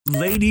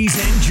Ladies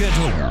and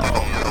gentlemen,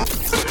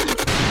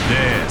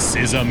 this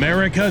is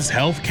America's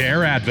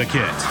Healthcare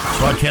Advocate.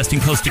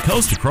 Broadcasting coast to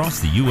coast across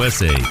the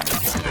USA.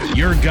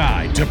 Your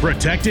guide to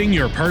protecting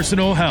your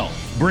personal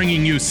health,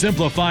 bringing you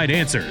simplified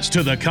answers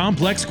to the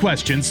complex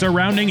questions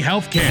surrounding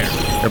healthcare.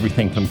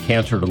 Everything from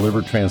cancer to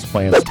liver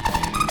transplants.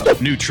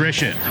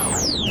 Nutrition,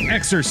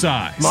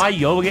 exercise, My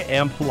yoga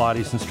and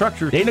Pilates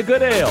instructor, Dana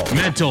Goodale.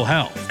 mental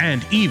health,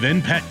 and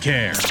even pet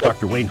care.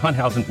 Dr. Wayne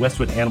Hunthausen,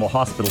 Westwood Animal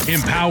Hospital.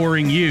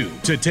 Empowering you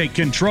to take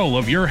control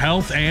of your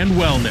health and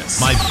wellness.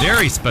 My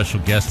very special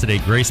guest today,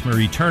 Grace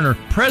Marie Turner,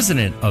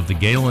 president of the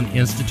Galen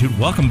Institute.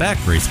 Welcome back,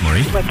 Grace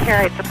Marie. Well,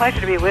 Carrie, it's a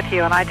pleasure to be with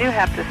you, and I do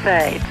have to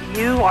say,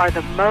 you are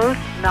the most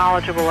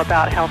knowledgeable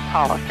about health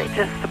policy,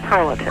 just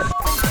superlative.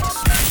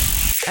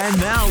 And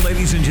now,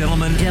 ladies and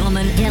gentlemen,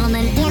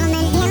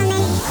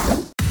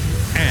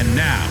 and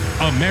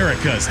now,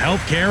 America's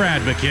Healthcare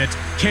Advocate,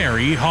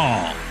 Carrie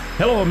Hall.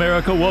 Hello,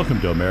 America. Welcome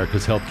to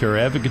America's Healthcare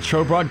Advocate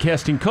Show,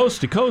 broadcasting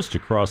coast to coast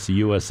across the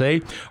USA.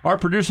 Our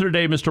producer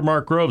today, Mr.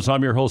 Mark Groves.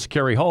 I'm your host,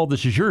 Carrie Hall.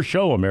 This is your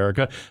show,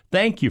 America.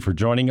 Thank you for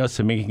joining us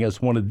and making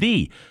us one of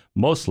the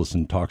most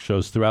listened talk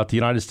shows throughout the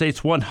United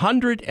States.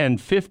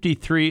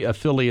 153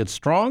 affiliates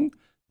strong.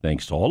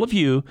 Thanks to all of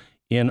you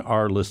in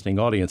our listening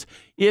audience.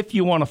 If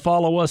you want to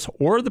follow us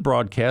or the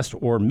broadcast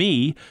or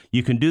me,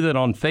 you can do that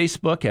on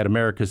Facebook at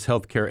America's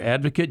Healthcare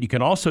Advocate. You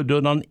can also do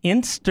it on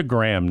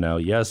Instagram now.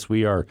 Yes,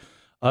 we are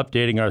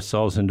updating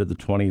ourselves into the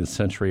 20th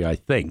century, I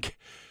think.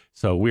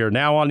 So we are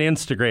now on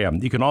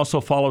Instagram. You can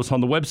also follow us on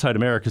the website,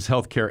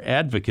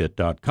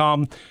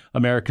 americashealthcareadvocate.com,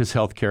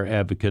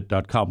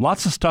 americashealthcareadvocate.com.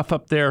 Lots of stuff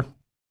up there.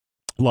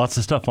 Lots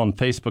of stuff on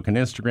Facebook and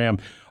Instagram.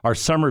 Our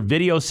summer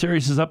video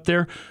series is up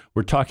there.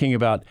 We're talking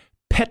about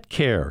pet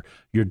care,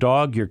 your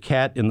dog, your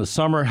cat in the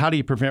summer. How do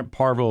you prevent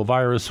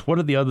parvovirus? What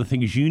are the other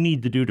things you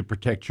need to do to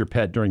protect your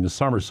pet during the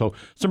summer? So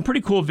some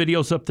pretty cool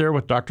videos up there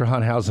with Dr.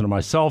 Hunthausen and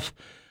myself.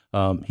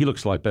 He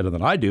looks a lot better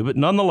than I do, but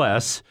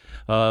nonetheless,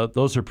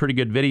 those are pretty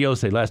good videos.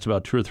 They last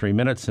about 2 or 3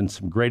 minutes, and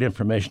some great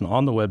information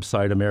on the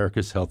website,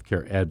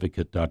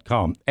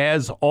 americashealthcareadvocate.com.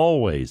 As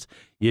always,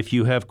 if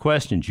you have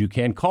questions, you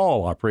can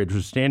call. Operators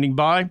are standing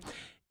by.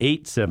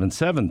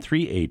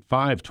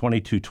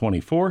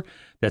 877-385-2224.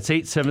 That's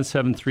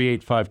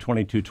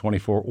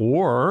 877-385-2224.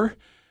 Or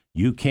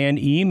you can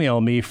email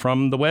me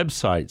from the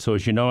website. So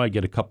as you know, I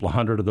get a couple of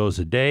hundred of those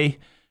a day.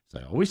 As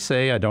I always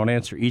say, I don't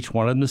answer each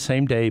one of them the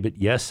same day, but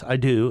yes, I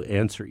do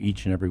answer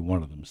each and every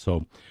one of them.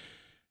 So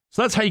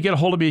that's how you get a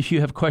hold of me if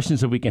you have questions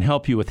that we can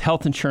help you with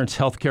health insurance,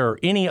 healthcare, or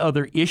any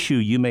other issue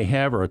you may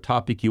have or a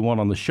topic you want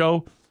on the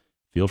show.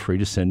 Feel free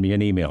to send me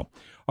an email.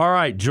 All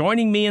right,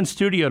 joining me in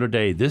studio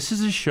today, this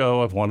is a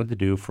show I've wanted to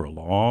do for a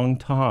long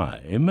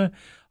time.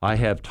 I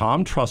have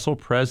Tom Trussell,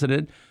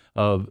 president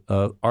of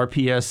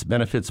RPS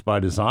Benefits by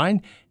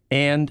Design,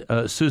 and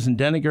Susan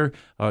Deniger,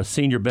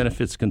 senior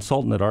benefits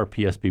consultant at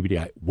RPS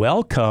BBDI.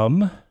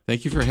 Welcome.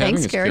 Thank you for having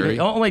us, Gary. It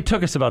only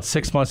took us about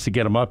 6 months to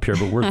get them up here,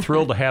 but we're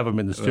thrilled to have them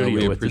in the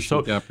studio with us.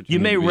 So you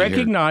may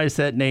recognize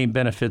that name,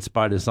 Benefits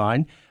by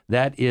Design.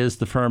 That is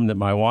the firm that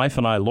my wife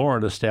and I,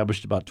 Lauren,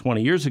 established about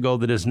 20 years ago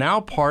that is now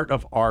part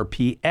of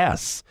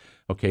RPS.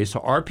 Okay, so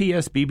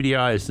RPS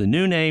BBDI is the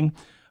new name.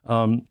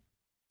 And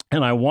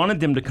I wanted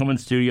them to come in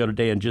studio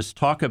today and just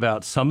talk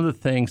about some of the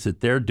things that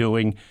they're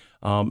doing.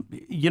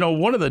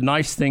 One of the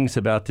nice things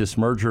about this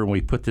merger, and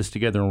we put this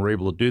together and were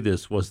able to do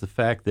this, was the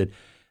fact that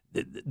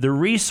the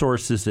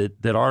resources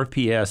that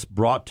RPS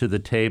brought to the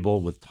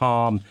table with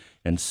Tom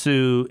and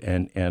Sue,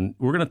 and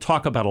we're going to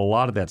talk about a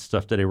lot of that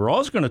stuff today. We're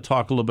also going to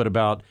talk a little bit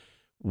about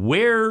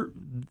where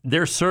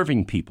they're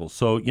serving people.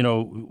 So,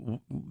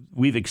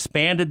 we've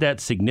expanded that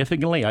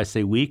significantly. I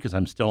say we because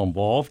I'm still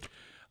involved.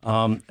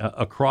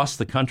 Across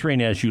the country.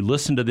 And as you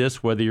listen to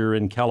this, whether you're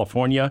in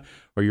California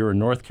or you're in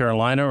North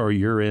Carolina or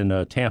you're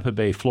in Tampa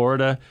Bay,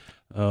 Florida,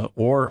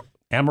 or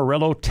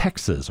Amarillo,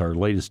 Texas, our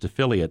latest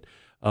affiliate,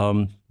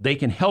 they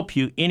can help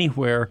you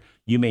anywhere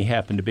you may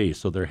happen to be.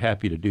 So they're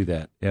happy to do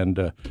that.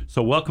 And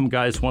so welcome,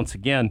 guys, once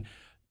again.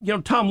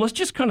 Tom, let's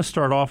just kind of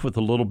start off with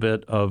a little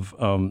bit of,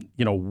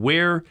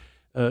 where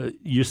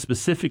you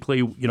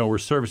specifically, we're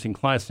servicing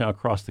clients now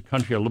across the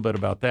country, a little bit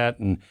about that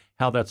and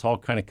how that's all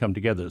kind of come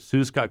together.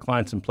 Sue's got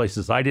clients in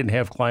places I didn't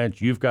have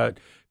clients. You've got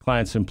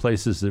clients in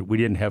places that we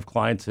didn't have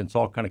clients, and it's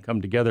all kind of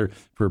come together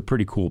for a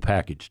pretty cool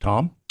package.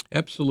 Tom?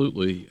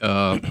 Absolutely.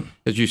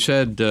 As you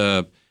said,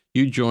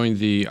 you joined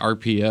the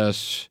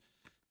RPS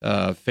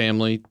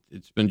family.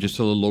 It's been just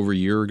a little over a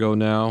year ago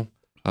now.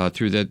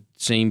 Through that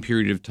same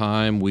period of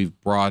time, we've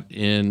brought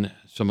in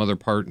some other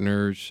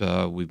partners.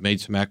 We've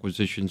made some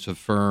acquisitions of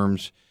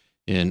firms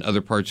in other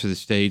parts of the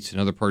states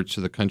and other parts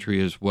of the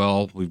country as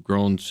well. We've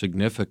grown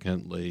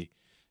significantly.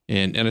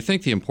 And I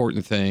think the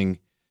important thing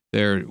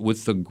there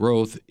with the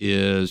growth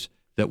is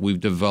that we've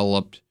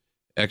developed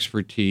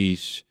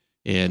expertise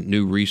and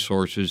new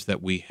resources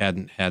that we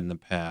hadn't had in the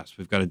past.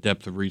 We've got a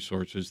depth of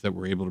resources that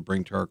we're able to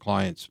bring to our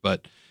clients.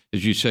 But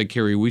as you said,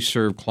 Carrie, we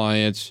serve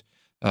clients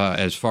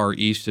as far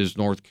east as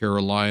North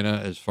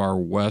Carolina, as far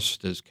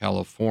west as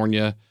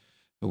California,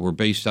 We're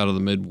based out of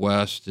the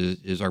Midwest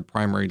is our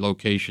primary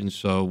location,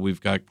 so we've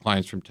got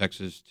clients from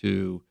Texas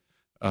to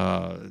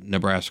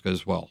Nebraska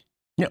as well.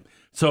 Yeah.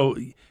 So,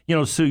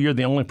 Sue, you're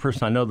the only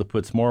person I know that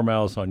puts more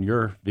miles on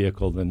your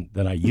vehicle than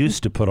I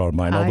used to put on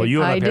mine, although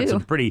you and I've had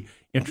some pretty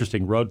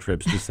interesting road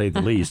trips, to say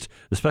the least,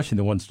 especially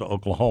the ones to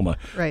Oklahoma.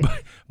 Right.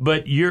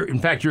 But you're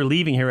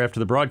leaving here after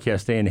the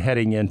broadcast day and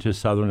heading into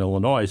Southern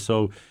Illinois.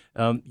 So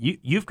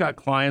you've got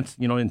clients,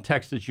 in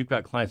Texas, you've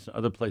got clients in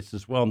other places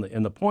as well.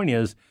 And the point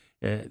is,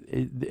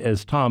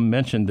 as Tom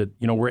mentioned, that,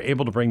 we're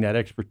able to bring that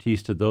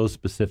expertise to those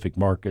specific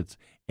markets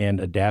and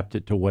adapt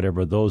it to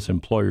whatever those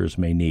employers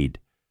may need.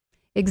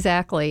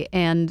 Exactly.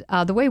 And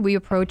the way we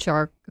approach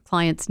our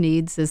clients'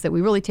 needs is that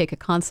we really take a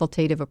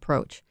consultative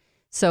approach.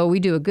 So we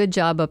do a good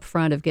job up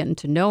front of getting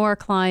to know our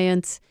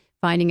clients,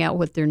 finding out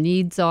what their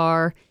needs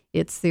are.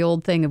 It's the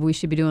old thing of we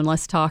should be doing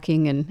less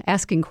talking and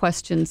asking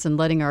questions and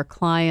letting our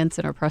clients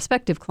and our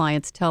prospective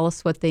clients tell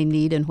us what they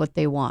need and what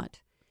they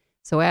want.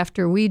 So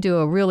after we do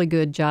a really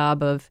good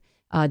job of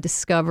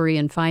discovery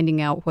and finding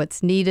out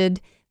what's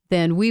needed,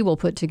 then we will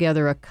put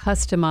together a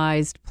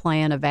customized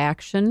plan of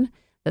action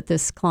that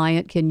this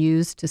client can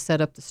use to set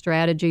up the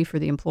strategy for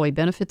the employee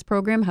benefits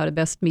program, how to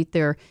best meet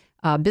their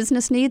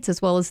business needs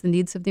as well as the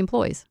needs of the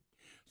employees.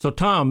 So,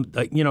 Tom,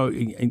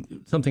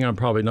 something I'm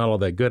probably not all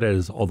that good at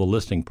is all the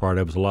listening part.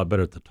 I was a lot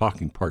better at the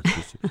talking part.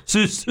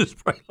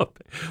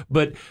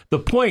 But the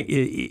point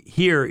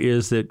here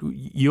is that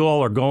you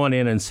all are going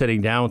in and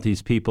sitting down with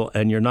these people,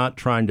 and you're not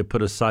trying to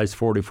put a size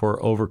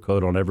 44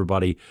 overcoat on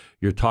everybody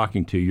you're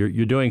talking to.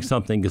 You're doing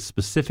something that's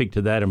specific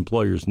to that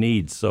employer's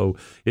needs. So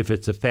if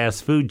it's a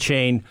fast food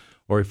chain,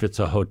 or if it's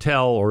a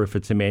hotel, or if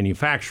it's a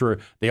manufacturer,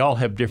 they all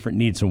have different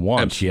needs and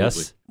wants.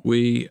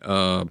 Absolutely.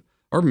 Yes?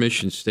 Our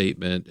mission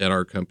statement at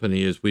our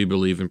company is we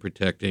believe in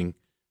protecting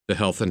the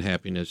health and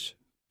happiness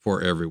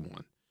for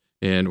everyone,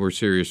 and we're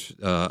serious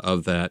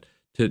of that.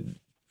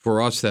 For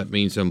us, that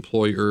means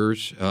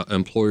employers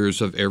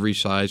of every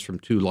size, from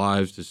 2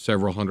 lives to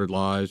several hundred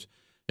lives,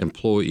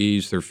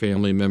 employees, their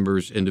family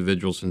members,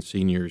 individuals, and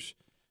seniors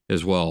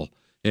as well.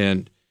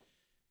 And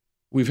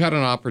we've had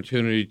an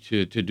opportunity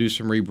to do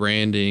some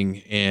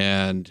rebranding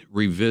and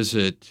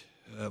revisit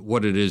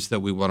what it is that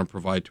we want to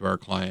provide to our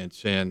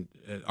clients. And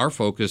our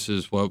focus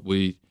is what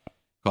we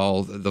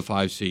call the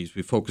 5 C's.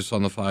 We focus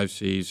on the 5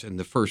 C's. And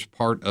the first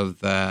part of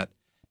that,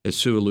 as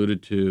Sue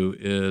alluded to,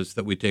 is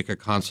that we take a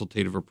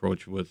consultative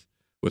approach with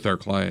our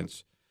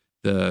clients.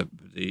 The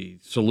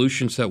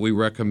solutions that we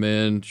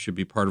recommend should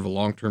be part of a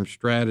long-term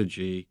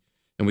strategy.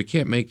 And we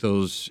can't make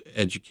those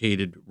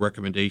educated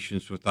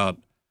recommendations without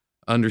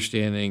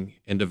understanding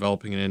and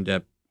developing an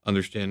in-depth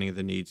understanding of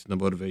the needs and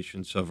the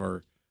motivations of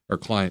our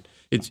client.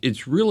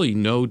 It's really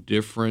no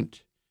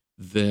different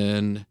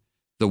than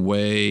the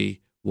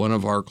way one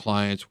of our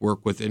clients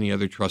work with any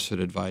other trusted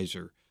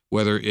advisor,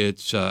 whether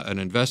it's an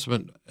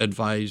investment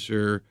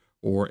advisor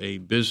or a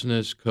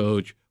business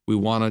coach. We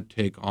want to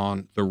take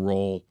on the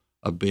role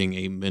of being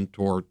a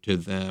mentor to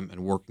them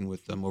and working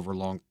with them over a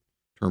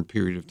long-term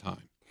period of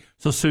time.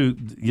 So, Sue,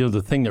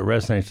 the thing that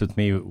resonates with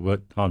me,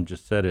 what Tom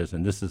just said is,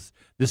 and this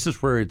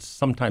is where it's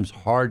sometimes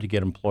hard to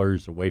get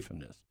employers away from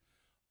this.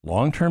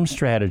 Long-term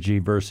strategy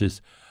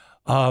versus,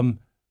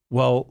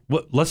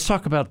 let's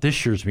talk about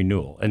this year's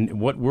renewal. And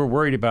what we're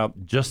worried about,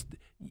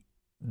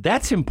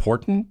 that's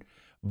important,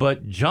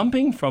 but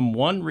jumping from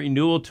one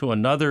renewal to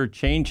another,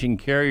 changing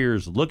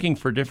carriers, looking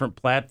for different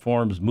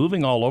platforms,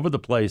 moving all over the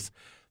place,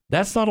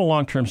 that's not a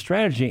long-term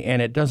strategy,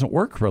 and it doesn't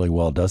work really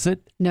well, does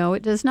it? No,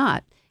 it does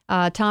not.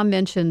 Tom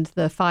mentioned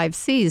the 5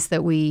 C's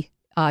that we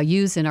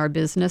use in our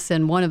business,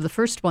 and one of the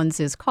first ones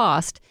is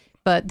cost.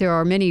 But there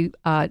are many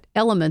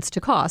elements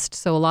to cost.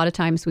 So a lot of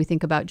times we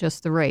think about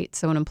just the rate.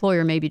 So an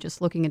employer may be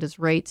just looking at his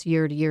rates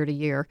year to year to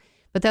year,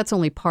 but that's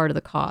only part of the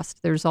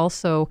cost. There's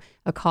also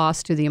a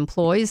cost to the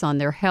employees on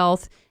their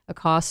health, a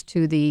cost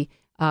to the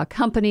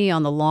company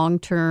on the long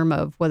term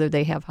of whether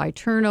they have high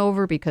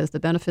turnover because the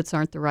benefits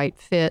aren't the right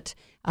fit.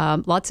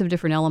 Lots of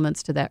different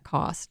elements to that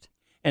cost.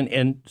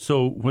 And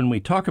so when we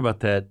talk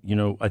about that,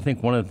 I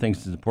think one of the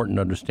things that's important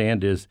to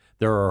understand is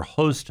there are a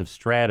host of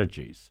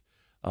strategies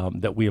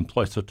that we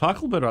employ. So talk a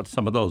little bit about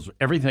some of those,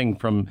 everything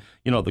from,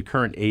 the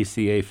current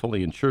ACA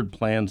fully insured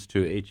plans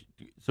to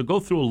so go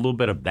through a little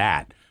bit of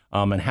that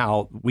and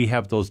how we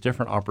have those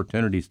different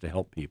opportunities to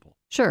help people.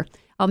 Sure.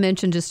 I'll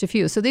mention just a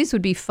few. So these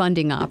would be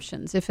funding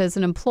options. If as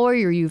an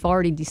employer you've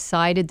already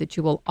decided that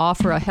you will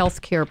offer a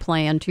health care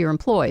plan to your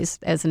employees,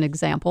 as an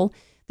example,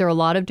 there are a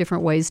lot of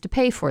different ways to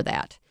pay for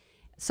that.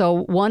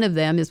 So one of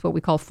them is what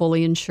we call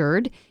fully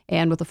insured.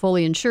 And with a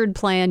fully insured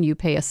plan, you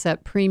pay a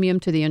set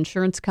premium to the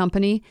insurance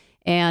company.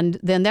 And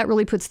then that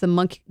really puts the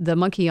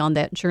monkey on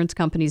that insurance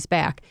company's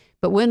back.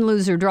 But win,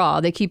 lose, or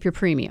draw, they keep your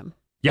premium.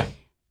 Yeah.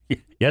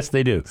 Yes,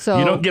 they do. So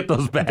you don't get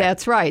those back.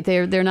 That's right.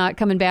 They're not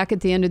coming back at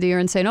the end of the year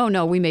and saying, oh,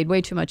 no, we made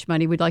way too much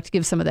money. We'd like to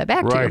give some of that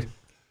back to you.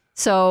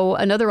 So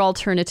another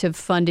alternative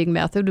funding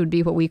method would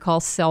be what we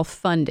call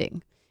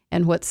self-funding.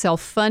 And what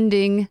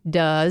self-funding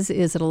does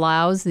is it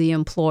allows the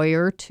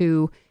employer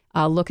to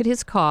look at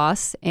his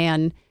costs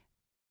and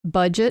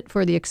budget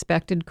for the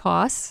expected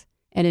costs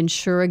and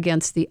insure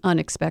against the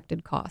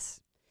unexpected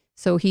costs.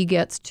 So he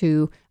gets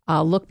to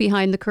look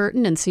behind the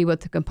curtain and see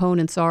what the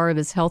components are of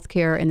his health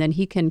care, and then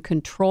he can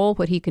control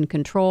what he can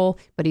control,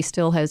 but he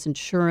still has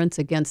insurance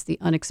against the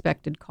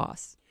unexpected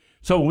costs.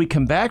 So when we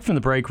come back from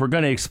the break, we're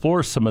going to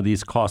explore some of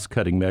these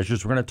cost-cutting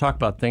measures. We're going to talk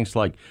about things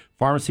like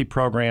pharmacy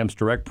programs,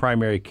 direct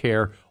primary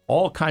care,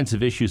 all kinds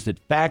of issues that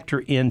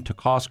factor into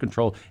cost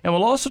control. And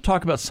we'll also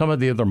talk about some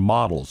of the other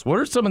models. What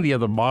are some of the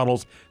other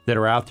models that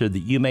are out there that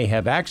you may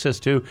have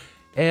access to?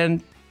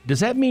 And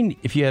does that mean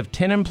if you have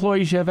 10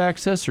 employees, you have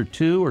access, or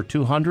 2 or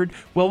 200?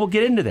 Well, we'll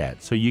get into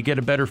that so you get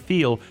a better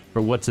feel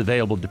for what's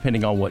available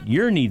depending on what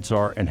your needs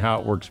are and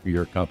how it works for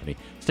your company.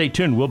 Stay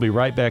tuned. We'll be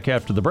right back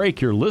after the break.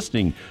 You're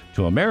listening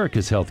to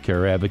America's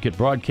Healthcare Advocate,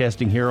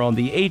 broadcasting here on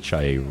the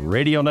HIA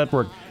Radio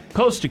Network,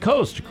 coast to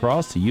coast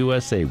across the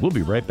USA. We'll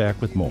be right back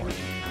with more.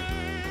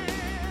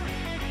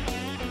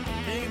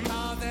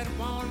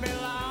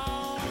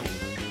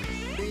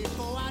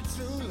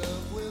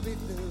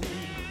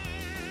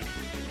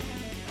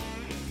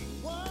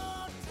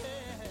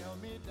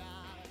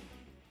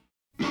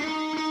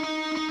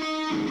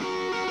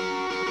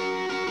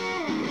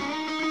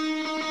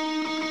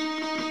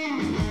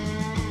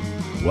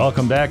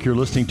 Welcome back. You're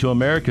listening to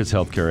America's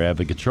Healthcare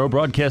Advocate Show,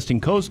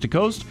 broadcasting coast to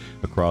coast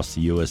across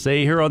the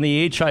USA here on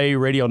the HIA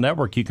Radio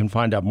Network. You can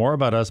find out more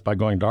about us by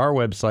going to our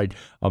website,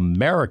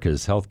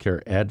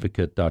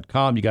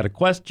 americashealthcareadvocate.com. You got a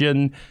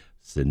question?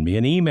 Send me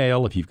an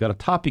email. If you've got a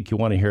topic you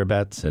want to hear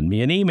about, send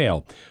me an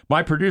email.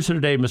 My producer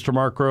today, Mr.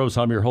 Mark Groves.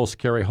 I'm your host,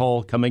 Kerry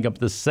Hull. Coming up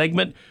this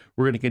segment,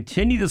 we're going to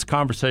continue this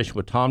conversation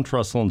with Tom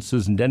Trussell and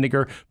Susan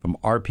Dendiger from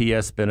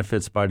RPS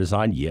Benefits by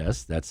Design.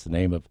 Yes, that's the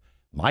name of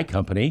my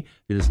company.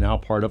 It is now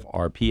part of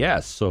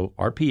RPS. So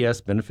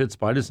RPS Benefits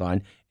by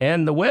Design,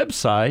 and the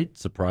website,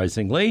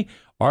 surprisingly,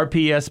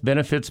 RPS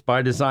Benefits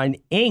by Design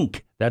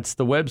Inc. That's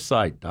the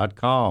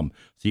website.com.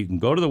 So you can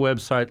go to the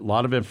website, a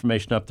lot of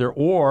information up there,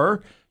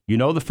 or you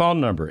know the phone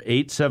number,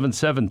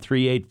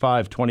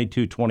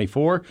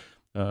 877-385-2224.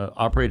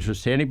 Operators are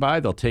standing by.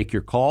 They'll take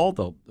your call.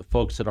 The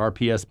folks at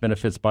RPS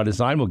Benefits by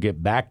Design will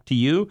get back to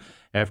you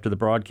after the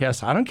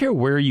broadcast. I don't care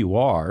where you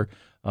are.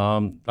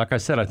 Like I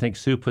said, I think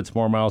Sue puts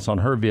more miles on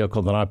her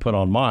vehicle than I put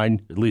on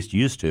mine, at least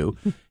used to.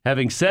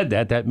 Having said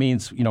that, that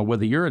means,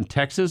 whether you're in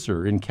Texas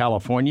or in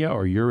California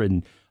or you're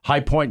in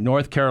High Point,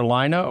 North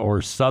Carolina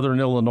or Southern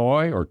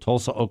Illinois or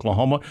Tulsa,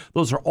 Oklahoma,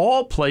 those are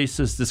all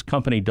places this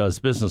company does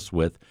business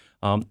with,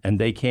 and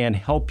they can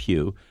help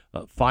you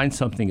find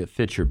something that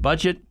fits your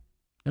budget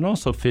and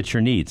also fits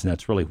your needs, and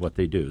that's really what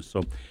they do.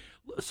 So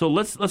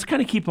let's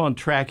kind of keep on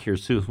track here,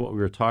 Sue, with what we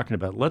were talking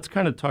about. Let's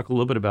kind of talk a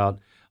little bit about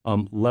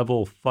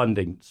level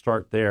funding,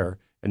 start there,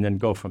 and then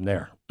go from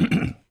there.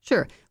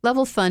 Sure.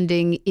 Level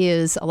funding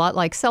is a lot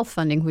like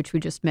self-funding, which we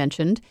just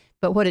mentioned,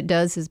 but what it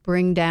does is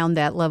bring down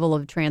that level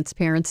of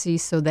transparency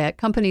so that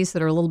companies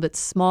that are a little bit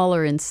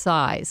smaller in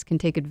size can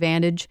take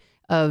advantage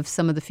of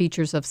some of the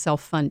features of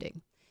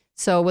self-funding.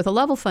 So with a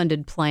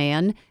level-funded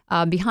plan,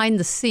 behind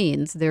the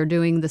scenes, they're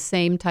doing the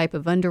same type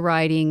of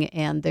underwriting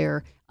and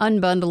they're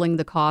unbundling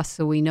the costs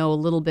so we know a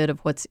little bit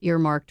of what's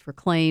earmarked for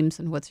claims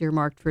and what's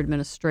earmarked for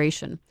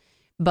administration.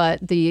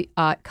 But the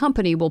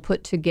company will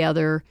put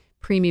together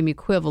premium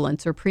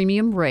equivalents or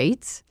premium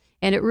rates,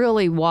 and it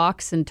really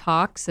walks and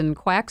talks and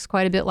quacks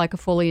quite a bit like a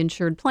fully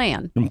insured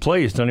plan.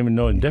 Employees don't even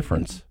know any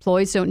difference.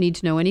 Employees don't need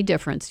to know any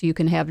difference. You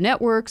can have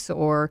networks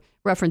or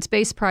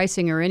reference-based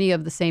pricing or any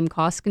of the same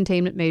cost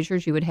containment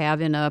measures you would have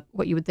in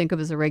what you would think of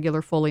as a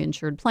regular fully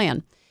insured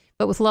plan.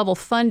 But with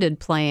level-funded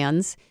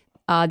plans,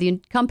 the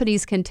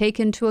companies can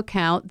take into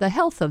account the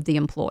health of the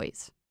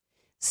employees.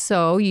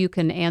 So you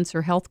can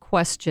answer health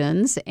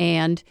questions,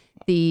 and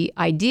the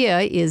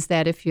idea is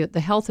that if the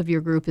health of your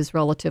group is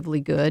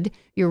relatively good,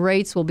 your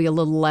rates will be a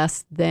little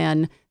less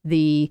than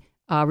the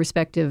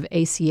respective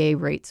ACA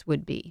rates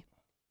would be.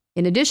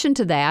 In addition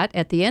to that,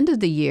 at the end of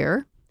the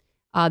year,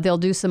 they'll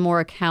do some more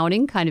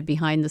accounting kind of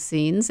behind the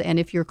scenes, and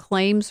if your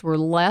claims were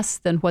less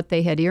than what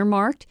they had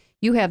earmarked,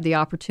 you have the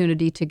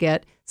opportunity to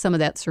get some of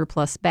that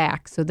surplus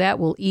back. So that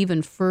will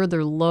even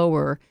further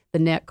lower the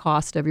net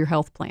cost of your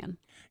health plan.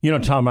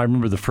 Tom, I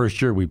remember the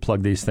first year we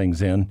plugged these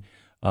things in,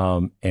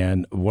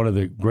 and one of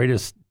the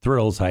greatest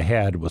thrills I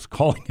had was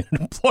calling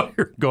an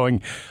employer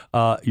going,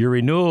 your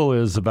renewal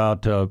is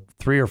about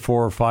 3 or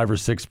 4 or 5 or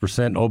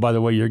 6%. Oh, by the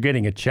way, you're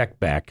getting a check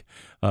back.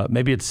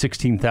 Maybe it's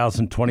 $16,000,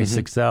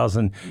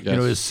 $26,000. Yes.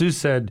 As Sue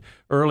said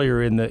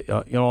earlier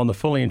on the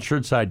fully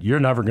insured side, you're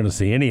never going to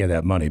see any of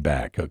that money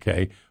back,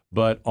 okay?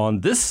 But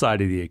on this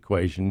side of the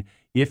equation,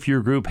 if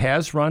your group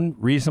has run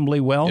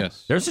reasonably well,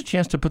 yes, there's a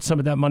chance to put some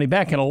of that money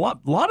back. And a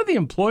lot of the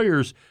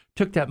employers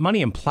took that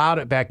money and plowed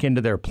it back into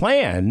their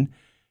plan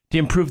to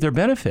improve their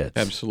benefits.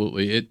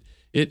 Absolutely.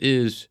 It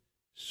is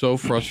so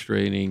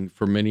frustrating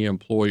for many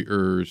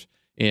employers,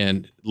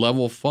 and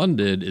level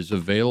funded is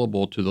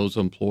available to those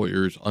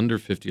employers under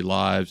 50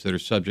 lives that are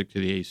subject to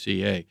the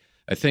ACA.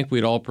 I think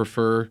we'd all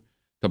prefer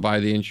to buy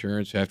the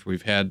insurance after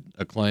we've had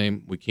a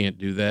claim. We can't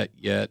do that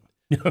yet.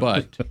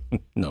 But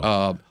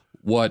no.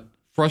 What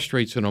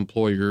frustrates an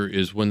employer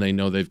is when they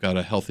know they've got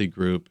a healthy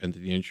group and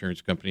the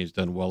insurance company has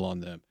done well on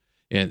them.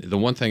 And the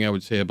one thing I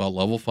would say about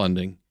level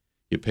funding,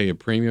 you pay a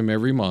premium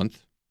every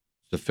month.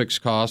 It's a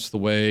fixed cost the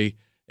way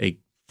a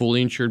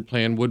fully insured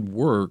plan would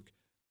work,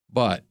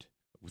 but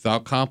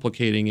without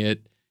complicating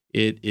it,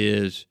 it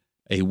is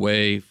a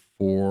way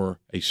for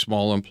a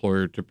small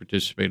employer to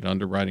participate in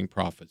underwriting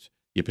profits.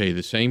 You pay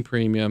the same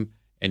premium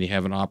and you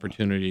have an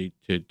opportunity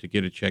to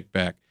get a check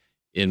back.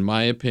 In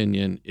my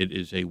opinion, it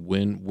is a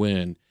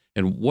win-win.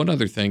 And one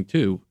other thing,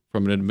 too,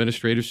 from an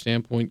administrative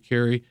standpoint,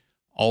 Carrie,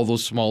 all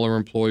those smaller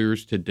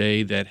employers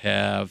today that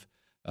have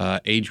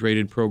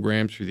age-rated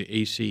programs through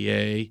the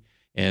ACA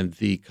and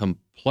the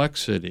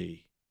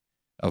complexity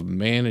of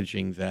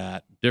managing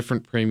that,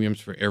 different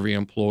premiums for every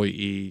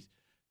employee.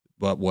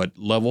 But what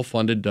Level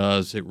Funded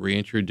does, it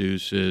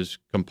reintroduces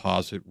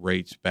composite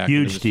rates back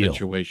into the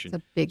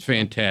situation. It's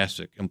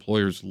fantastic.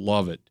 Employers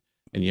love it.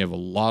 And you have a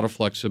lot of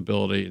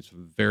flexibility. It's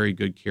very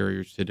good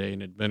carriers today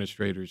and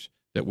administrators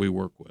that we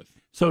work with.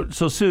 So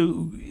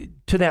Sue,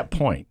 to that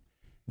point,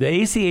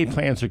 the ACA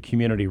plans are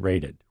community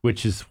rated,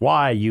 which is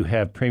why you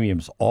have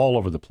premiums all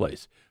over the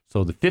place.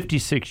 So the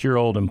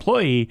 56-year-old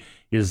employee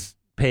is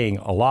paying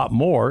a lot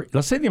more.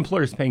 Let's say the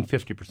employer is paying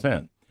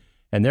 50%,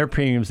 and their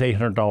premium is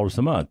 $800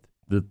 a month.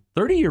 The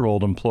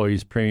 30-year-old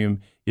employee's premium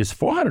is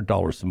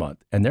 $400 a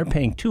month, and they're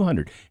paying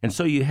 $200. And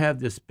so you have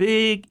this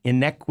big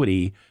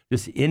inequity,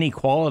 this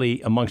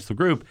inequality amongst the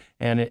group.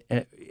 And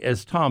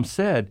as Tom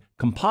said,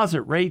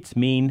 composite rates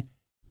mean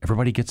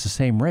everybody gets the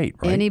same rate,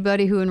 right?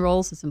 Anybody who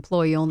enrolls as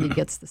employee only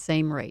gets the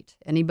same rate.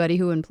 Anybody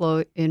who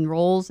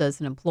enrolls as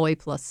an employee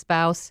plus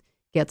spouse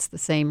gets the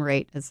same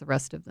rate as the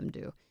rest of them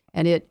do.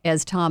 And it,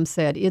 as Tom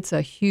said, it's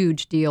a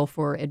huge deal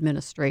for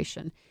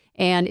administration.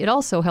 And it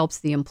also helps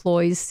the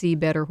employees see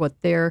better what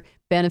their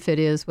benefit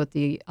is, what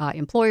the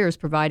employer is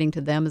providing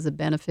to them as a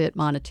benefit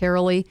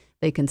monetarily.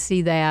 They can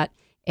see that,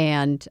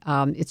 and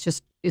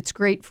it's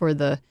great for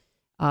the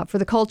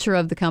culture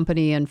of the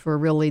company and for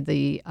really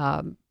the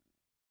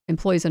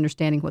employees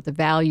understanding what the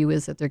value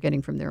is that they're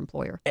getting from their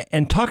employer.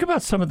 And talk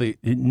about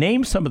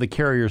name some of the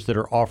carriers that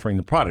are offering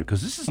the product,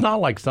 because this is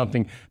not like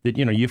something that,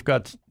 you've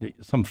got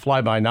some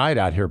fly-by-night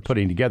out here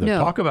putting together. No.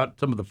 Talk about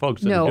some of the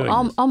folks that are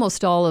doing this.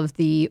 Almost all of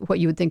what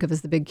you would think of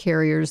as the big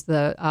carriers,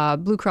 the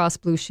Blue Cross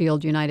Blue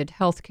Shield, United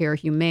Healthcare,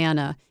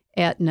 Humana,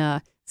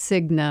 Aetna,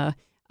 Cigna,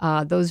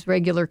 those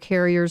regular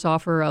carriers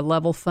offer a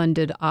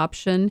level-funded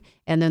option.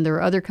 And then there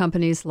are other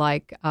companies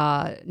like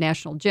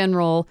National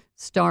General,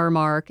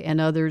 Starmark, and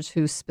others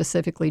who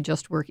specifically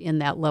just work in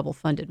that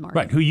level-funded market.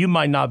 Right, who you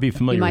might not be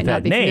familiar with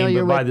that name,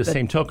 but by the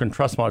same token,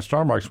 Trustmark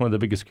Starmark is one of the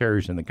biggest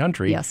carriers in the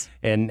country. Yes.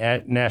 And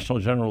National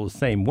General the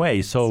same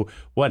way. So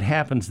what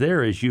happens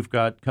there is you've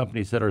got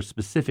companies that are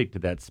specific to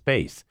that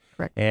space.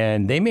 Correct.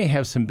 And they may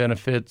have some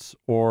benefits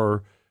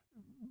or,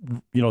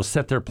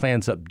 set their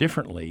plans up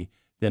differently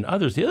than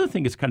others. The other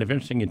thing that's kind of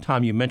interesting, and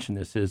Tom, you mentioned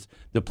this, is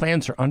the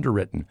plans are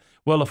underwritten.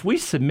 Well, if we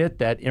submit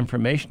that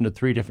information to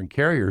 3 different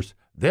carriers,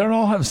 they don't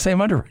all have the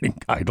same underwriting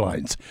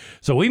guidelines.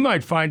 So we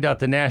might find out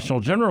the National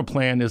General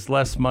plan is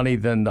less money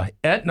than the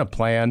Aetna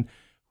plan,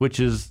 which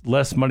is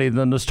less money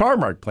than the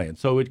Starmark plan.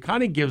 So it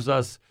kind of gives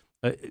us,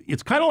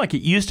 it's kind of like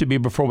it used to be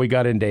before we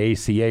got into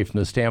ACA, from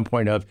the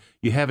standpoint of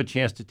you have a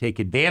chance to take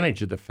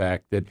advantage of the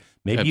fact that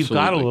maybe you've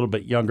got a little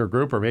bit younger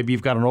group, or maybe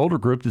you've got an older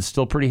group that's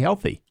still pretty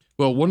healthy.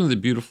 Well, one of the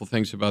beautiful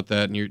things about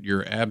that, and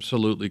you're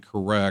absolutely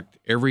correct,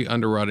 every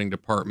underwriting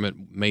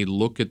department may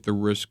look at the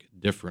risk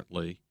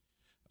differently.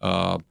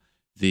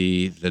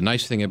 The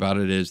nice thing about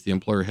it is the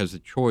employer has a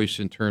choice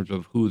in terms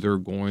of who they're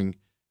going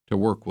to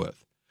work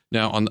with.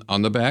 Now,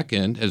 on the back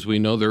end, as we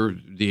know,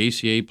 the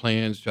ACA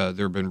plans, there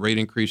have been rate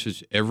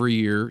increases every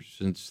year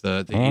since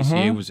the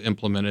ACA was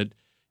implemented.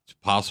 It's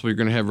possible you're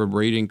going to have a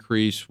rate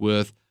increase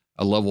with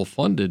a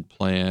level-funded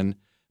plan,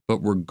 but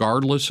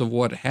regardless of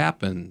what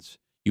happens,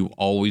 you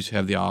always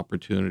have the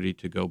opportunity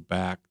to go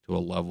back to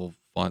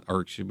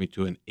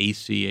to an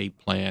ACA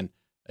plan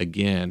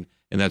again.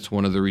 And that's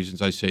one of the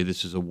reasons I say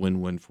this is a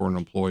win-win for an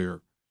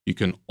employer. You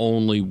can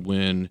only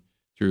win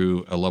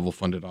through a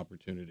level-funded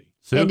opportunity.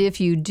 And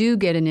if you do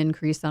get an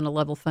increase on a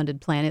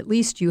level-funded plan, at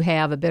least you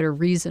have a better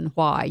reason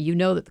why. You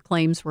know that the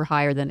claims were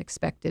higher than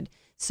expected.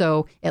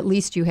 So at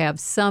least you have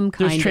some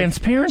kind of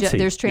transparency.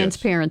 There's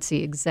transparency,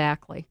 yes.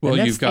 Exactly. Well,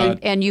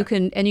 and you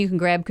can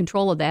grab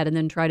control of that and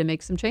then try to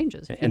make some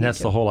changes. And that's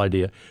the whole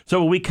idea.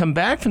 So when we come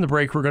back from the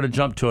break, we're going to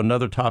jump to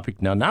another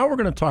topic now. Now we're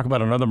going to talk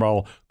about another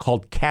model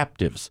called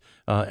captives.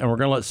 And we're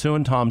going to let Sue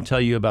and Tom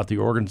tell you about the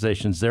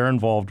organizations they're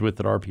involved with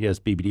at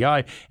RPS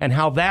BBDI and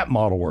how that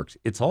model works.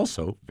 It's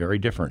also very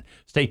different.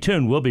 Stay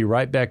tuned. We'll be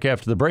right back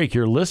after the break.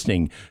 You're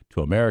listening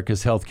to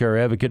America's Healthcare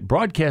Advocate,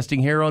 broadcasting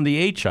here on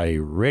the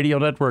HIA Radio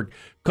Network,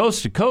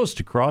 coast to coast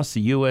across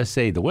the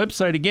USA. The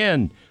website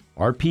again,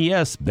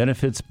 RPS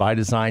Benefits by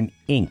Design,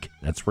 Inc.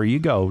 That's where you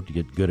go to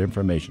get good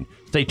information.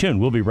 Stay tuned.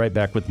 We'll be right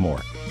back with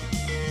more.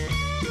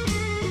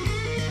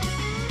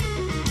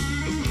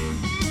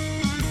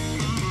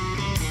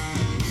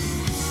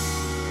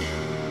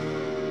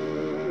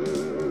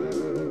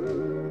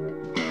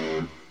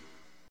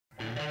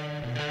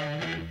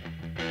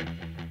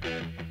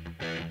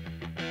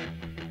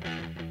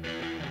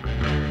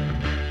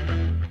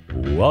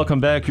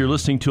 Welcome back. You're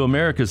listening to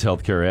America's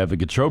Healthcare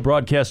Advocate Show,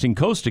 broadcasting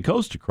coast to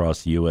coast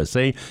across the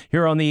USA,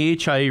 here on the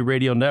HIA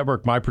Radio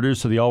Network. My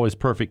producer, the always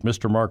perfect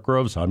Mr. Mark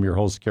Groves. I'm your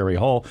host, Kerry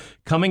Hall.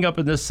 Coming up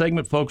in this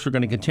segment, folks, we're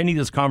going to continue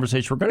this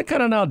conversation. We're going to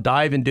kind of now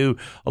dive into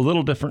a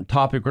little different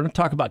topic. We're going to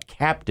talk about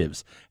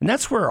captives, and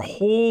that's where a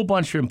whole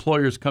bunch of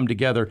employers come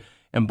together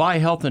and buy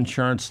health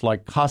insurance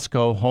like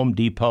Costco, Home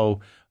Depot,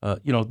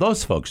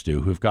 those folks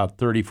do who've got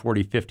 30,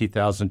 40,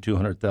 50,000,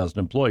 200,000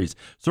 employees.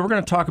 So we're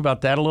going to talk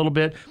about that a little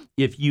bit.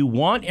 If you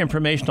want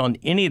information on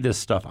any of this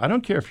stuff, I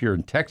don't care if you're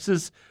in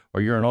Texas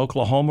or you're in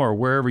Oklahoma or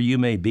wherever you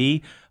may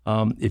be.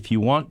 If you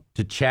want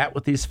to chat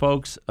with these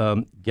folks,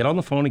 get on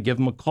the phone and give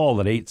them a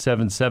call at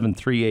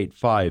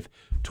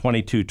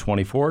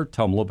 877-385-2224.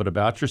 Tell them a little bit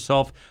about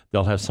yourself.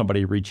 They'll have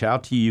somebody reach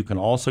out to you. You can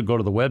also go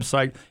to the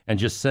website and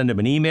just send them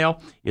an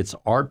email. It's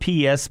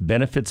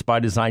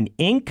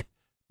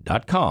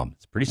rpsbenefitsbydesigninc.com.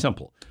 It's pretty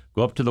simple.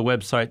 Go up to the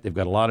website. They've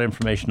got a lot of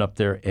information up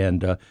there,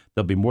 and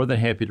they'll be more than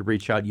happy to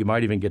reach out. You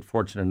might even get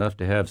fortunate enough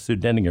to have Sue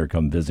Denninger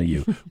come visit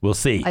you. We'll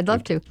see. I'd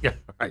love to. Yeah,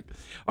 all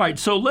right.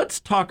 So let's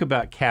talk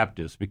about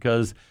captives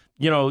because,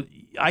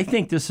 I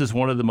think this is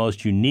one of the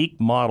most unique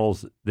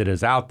models that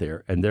is out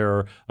there, and there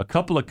are a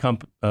couple of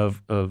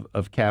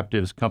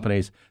captives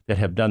companies that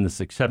have done this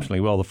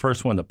exceptionally well. The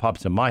first one that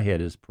pops in my head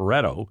is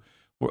Pareto.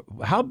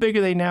 How big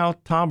are they now,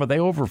 Tom? Are they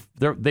over?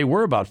 They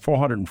were about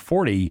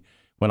 440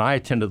 when I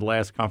attended the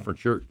last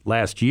conference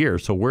last year.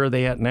 So where are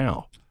they at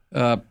now?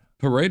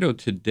 Pareto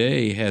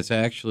today has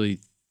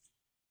actually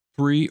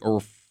 3 or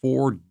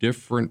 4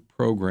 different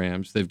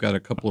programs. They've got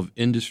a couple of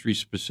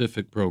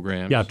industry-specific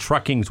programs. Yeah,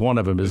 trucking's one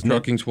of them, isn't it?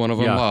 Trucking's one of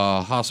them.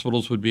 Yeah.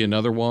 Hospitals would be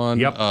another one.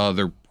 Yep.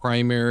 Their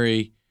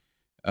primary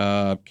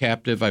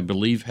captive, I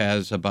believe,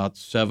 has about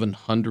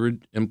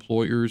 700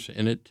 employers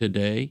in it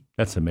today.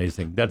 That's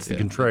amazing. That's the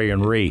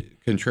Contrarian Re.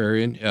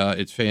 Contrarian.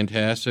 It's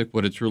fantastic.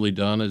 What it's really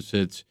done is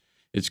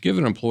it's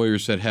given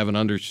employers that have an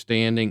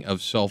understanding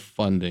of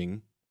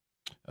self-funding,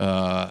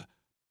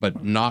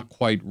 but not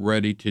quite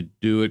ready to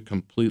do it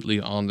completely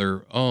on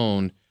their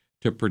own,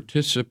 to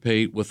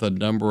participate with a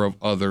number of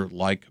other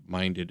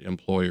like-minded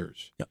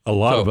employers. A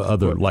lot of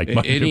other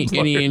like-minded employers.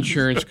 Any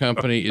insurance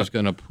company is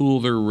going to pool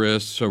their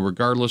risks, so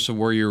regardless of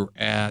where you're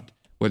at,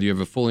 whether you have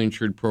a fully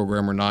insured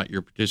program or not,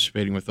 you're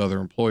participating with other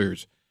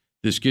employers.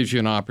 This gives you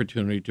an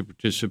opportunity to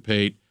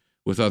participate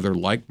with other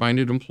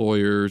like-minded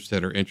employers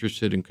that are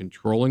interested in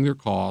controlling their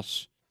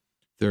costs,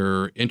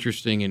 they're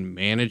interested in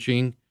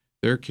managing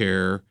their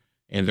care,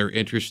 and they're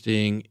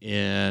interested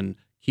in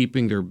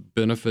keeping their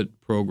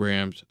benefit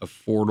programs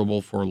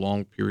affordable for a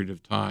long period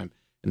of time.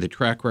 And the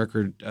track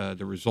record,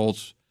 the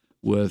results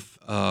with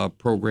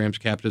programs,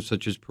 captives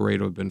such as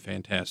Pareto, have been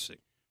fantastic.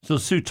 So,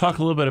 Sue, talk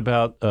a little bit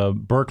about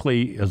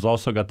Berkeley has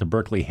also got the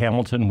Berkeley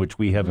Hamilton, which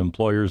we have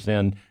employers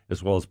in,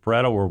 as well as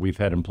Pareto, where we've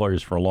had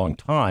employers for a long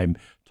time.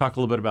 Talk a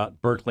little bit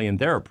about Berkeley and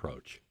their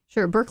approach.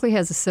 Sure. Berkeley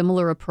has a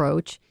similar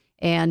approach.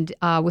 And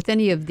with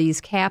any of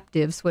these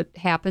captives, what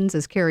happens,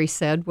 as Kerry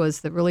said,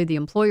 was that really the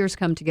employers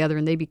come together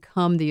and they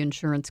become the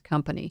insurance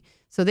company.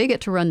 So they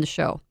get to run the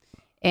show.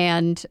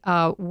 And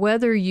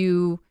whether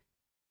you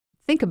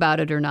think about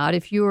it or not,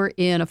 if you're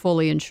in a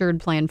fully insured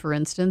plan, for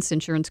instance,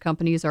 insurance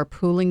companies are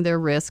pooling their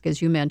risk,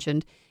 as you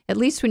mentioned. At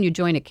least when you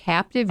join a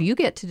captive, you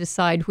get to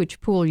decide which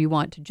pool you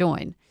want to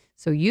join.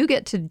 So you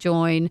get to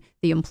join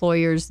the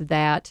employers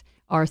that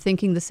are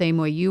thinking the same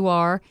way you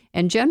are,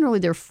 and generally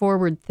they're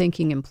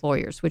forward-thinking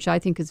employers, which I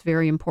think is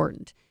very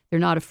important. They're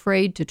not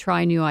afraid to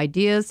try new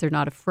ideas. They're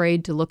not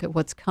afraid to look at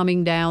what's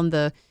coming down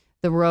the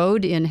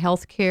road in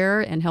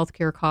healthcare and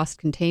healthcare cost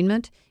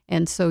containment.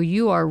 And so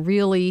you are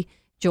really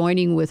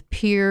joining with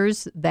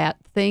peers that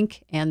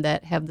think and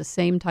that have the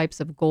same types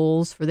of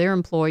goals for their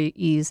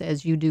employees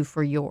as you do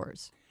for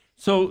yours.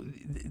 So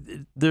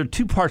there are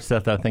 2 parts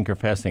that I think are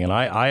fascinating. And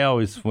I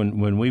always,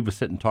 when we would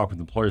sit and talk with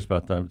employers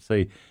about that, I would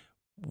say,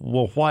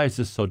 well, why is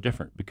this so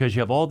different? Because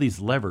you have all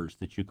these levers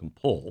that you can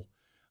pull,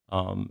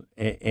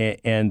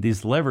 and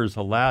these levers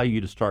allow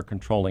you to start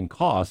controlling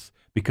costs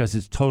because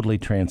it's totally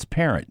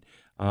transparent.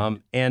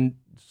 And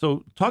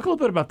so talk a little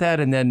bit about that,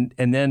 and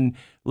then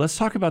let's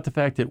talk about the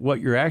fact that what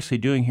you're actually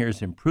doing here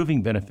is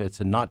improving benefits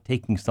and not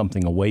taking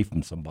something away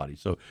from somebody.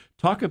 So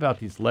talk about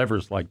these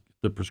levers like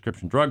the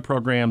prescription drug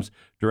programs,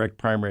 direct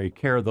primary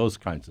care, those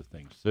kinds of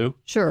things. Sue?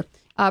 Sure.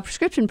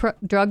 Prescription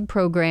drug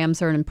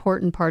programs are an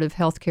important part of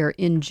healthcare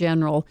in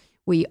general.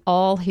 We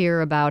all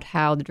hear about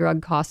how the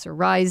drug costs are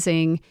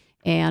rising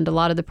and a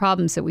lot of the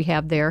problems that we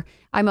have there.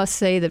 I must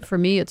say that for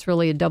me, it's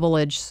really a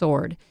double-edged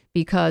sword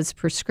because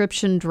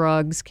prescription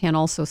drugs can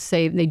also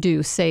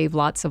save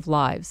lots of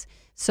lives.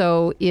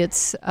 So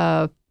it's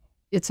a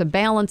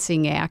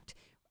balancing act.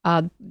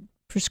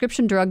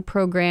 Prescription drug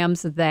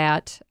programs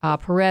that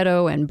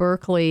Pareto and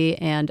Berkeley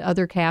and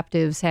other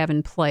captives have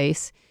in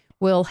place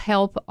will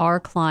help our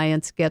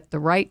clients get the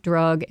right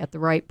drug at the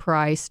right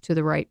price to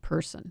the right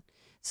person.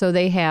 So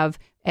they have,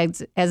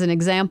 as an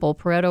example,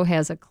 Pareto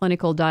has a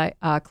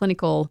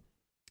clinical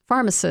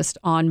pharmacist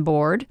on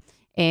board,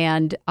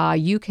 and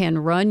you can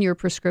run your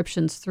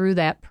prescriptions through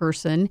that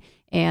person,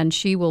 and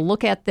she will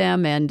look at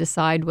them and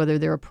decide whether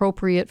they're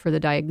appropriate for the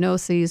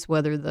diagnoses,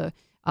 whether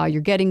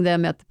you're getting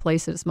them at the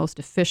place that's most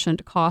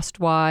efficient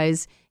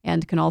cost-wise,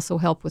 and can also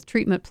help with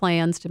treatment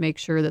plans to make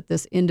sure that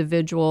this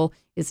individual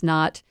is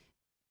not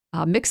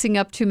mixing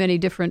up too many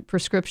different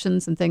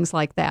prescriptions and things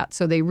like that.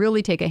 So they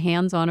really take a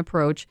hands-on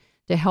approach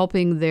to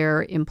helping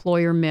their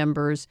employer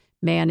members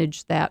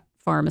manage that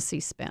pharmacy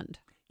spend.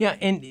 Yeah,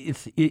 and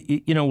it's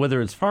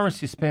whether it's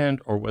pharmacy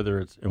spend or whether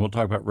it's, and we'll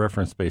talk about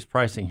reference-based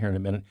pricing here in a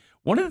minute.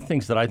 One of the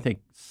things that I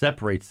think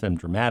separates them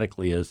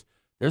dramatically is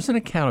there's an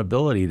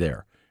accountability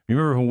there.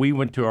 Remember when we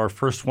went to our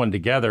first one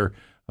together,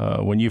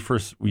 when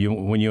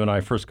you and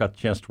I first got the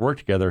chance to work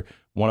together,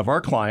 one of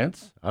our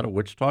clients out of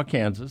Wichita,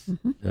 Kansas,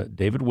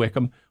 David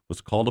Wickham, was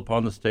called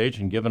upon the stage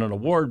and given an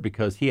award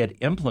because he had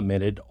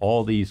implemented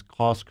all these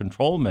cost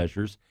control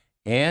measures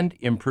and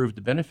improved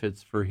the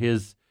benefits for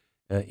his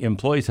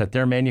employees at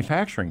their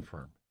manufacturing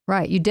firm.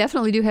 Right. You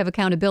definitely do have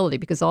accountability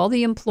because all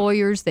the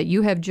employers that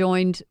you have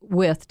joined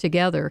with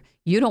together,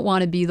 you don't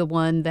want to be the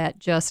one that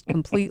just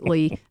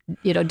completely,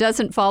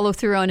 doesn't follow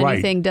through on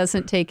anything,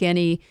 doesn't take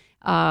any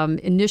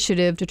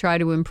initiative to try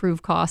to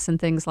improve costs and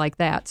things like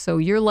that. So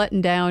you're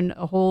letting down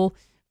a whole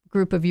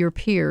group of your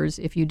peers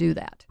if you do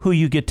that. Who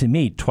you get to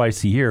meet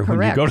twice a year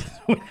when you go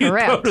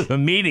to the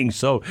meeting.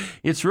 So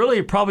it's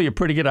really probably a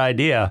pretty good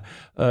idea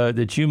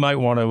that you might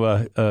want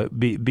to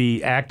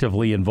be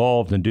actively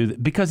involved and do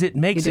that, because it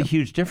makes a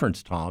huge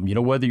difference, Tom.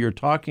 Whether you're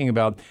talking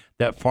about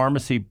that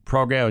pharmacy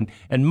program,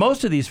 and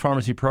most of these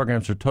pharmacy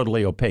programs are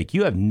totally opaque.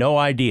 You have no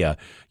idea.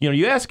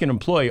 You ask an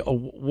employee,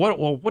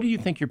 what do you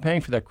think you're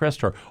paying for that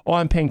Crestor? Oh,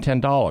 I'm paying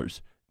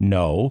 $10.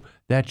 No,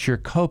 that's your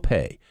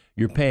copay.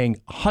 You're paying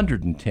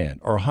 $110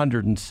 or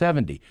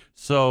 $170.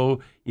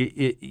 So,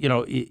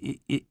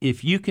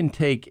 if you can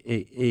take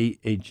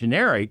a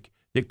generic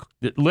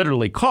that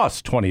literally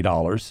costs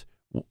 $20,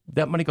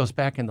 that money goes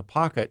back in the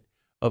pocket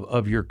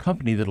of your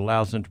company that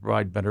allows them to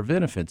provide better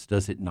benefits,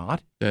 does it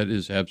not? That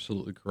is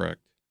absolutely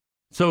correct.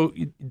 So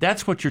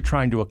that's what you're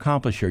trying to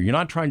accomplish here. You're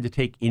not trying to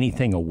take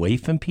anything away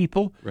from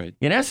people. Right.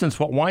 In essence,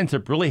 what winds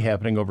up really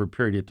happening over a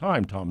period of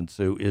time, Tom and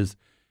Sue, is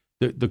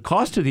the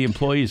cost of the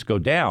employees go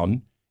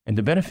down and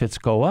the benefits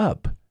go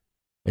up.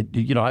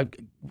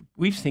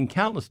 We've seen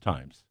countless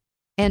times.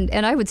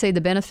 And I would say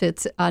the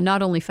benefits,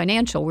 not only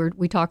financial,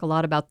 we talk a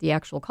lot about the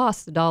actual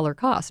cost, the dollar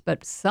cost,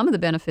 but some of the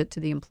benefit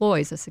to the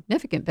employees, a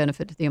significant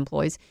benefit to the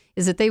employees,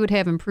 is that they would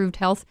have improved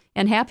health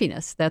and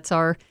happiness. That's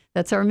our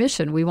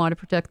mission. We want to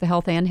protect the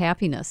health and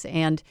happiness.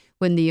 And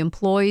when the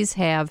employees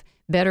have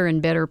better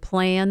and better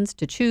plans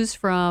to choose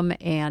from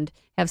and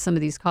have some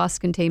of these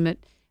cost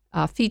containment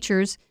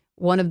features,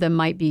 one of them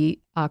might be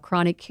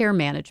chronic care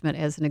management,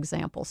 as an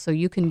example. So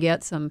you can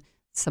get some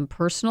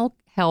personal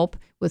help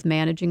with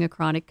managing a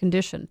chronic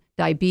condition.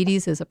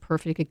 Diabetes is a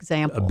perfect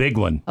example. A big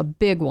one. A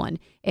big one.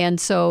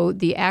 And so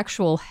the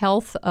actual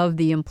health of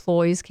the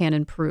employees can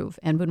improve.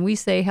 And when we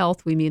say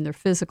health, we mean their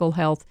physical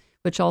health,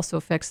 which also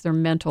affects their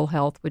mental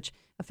health, which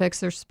affects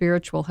their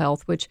spiritual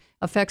health, which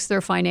affects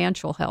their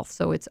financial health.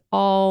 So it's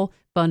all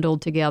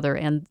bundled together.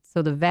 And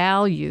so the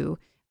value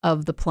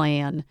of the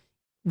plan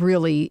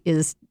really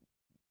is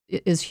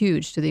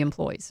huge to the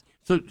employees.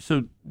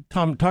 So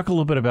Tom, talk a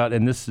little bit about,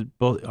 and this is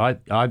both,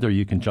 either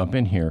you can jump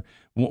in here.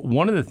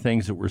 One of the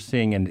things that we're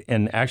seeing,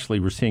 and actually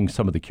we're seeing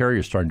some of the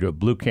carriers starting to do it.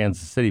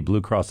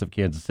 Blue Cross of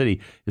Kansas City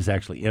has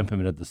actually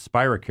implemented the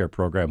SpiraCare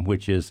program,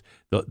 which is,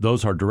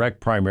 those are direct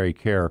primary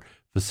care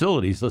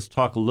facilities. Let's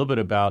talk a little bit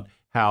about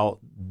how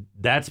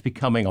that's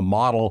becoming a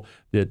model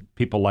that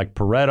people like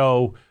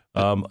Pareto,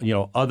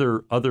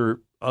 other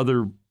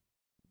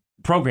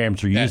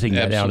programs are using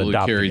that now and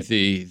adopting Carrie,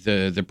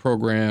 it. The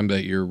program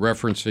that you're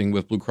referencing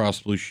with Blue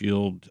Cross Blue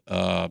Shield,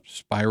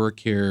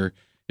 SpiraCare,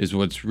 is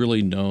what's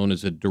really known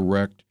as a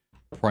direct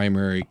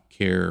primary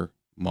care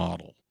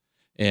model.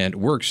 And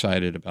we're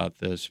excited about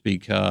this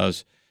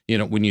because,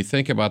 when you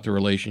think about the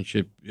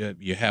relationship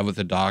you have with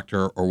a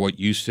doctor or what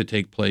used to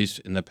take place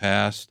in the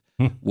past,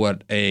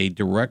 what a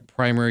direct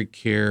primary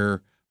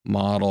care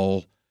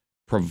model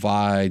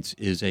provides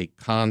is a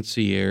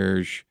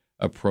concierge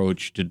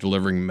approach to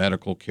delivering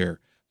medical care.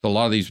 So a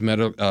lot of these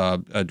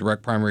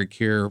direct primary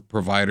care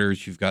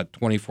providers, you've got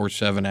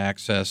 24/7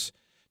 access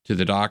to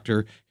the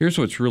doctor. Here's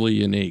what's really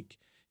unique.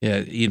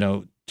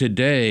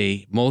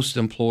 Today, most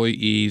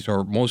employees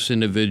or most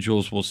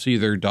individuals will see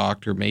their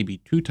doctor maybe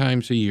 2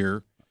 times a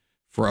year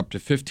for up to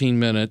 15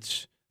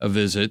 minutes a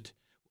visit.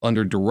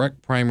 Under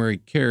direct primary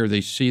care,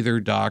 they see their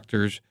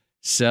doctors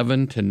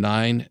 7 to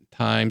 9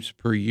 times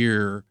per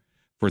year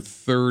for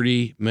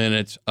 30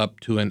 minutes up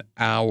to an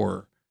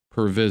hour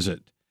per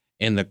visit,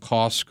 and the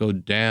costs go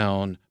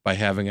down by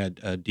having a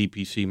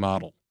DPC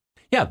model.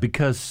 Yeah,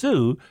 because,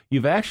 Sue,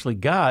 you've actually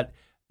got,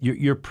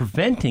 you're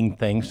preventing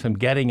things from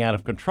getting out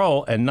of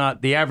control, and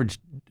not the average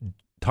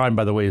time,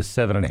 by the way, is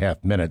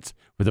 7.5 minutes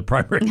with the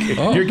primary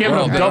care. You're giving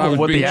them double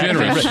what the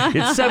average.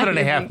 It's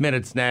 7.5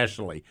 minutes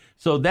nationally.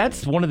 So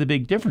that's one of the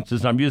big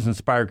differences. I'm using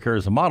InspireCare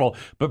as a model,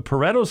 but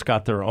Pareto's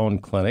got their own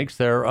clinics.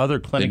 There are other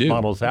clinic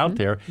models out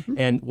there.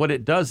 And what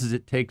it does is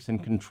it takes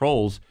and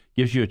controls,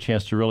 gives you a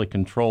chance to really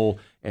control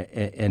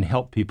and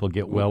help people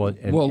get well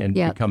and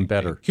become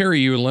better. Carrie,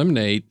 you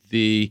eliminate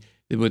in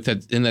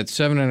that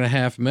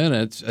 7.5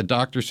 minutes, a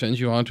doctor sends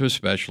you on to a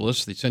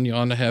specialist. They send you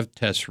on to have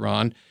tests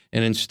run.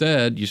 And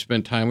instead, you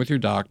spend time with your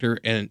doctor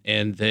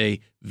and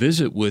they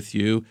visit with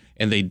you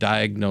and they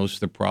diagnose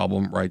the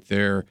problem right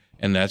there.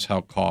 And that's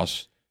how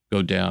costs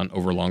go down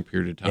over a long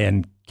period of time.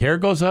 And care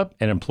goes up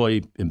and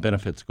employee and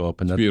benefits go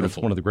up. And that's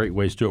one of the great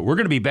ways to do it. We're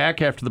going to be back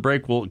after the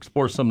break. We'll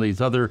explore some of these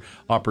other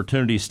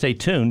opportunities. Stay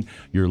tuned.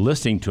 You're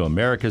listening to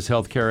America's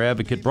Healthcare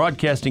Advocate,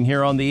 broadcasting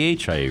here on the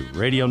HIA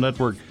Radio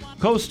Network,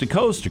 coast to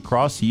coast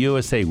across the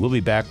USA. We'll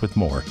be back with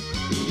more.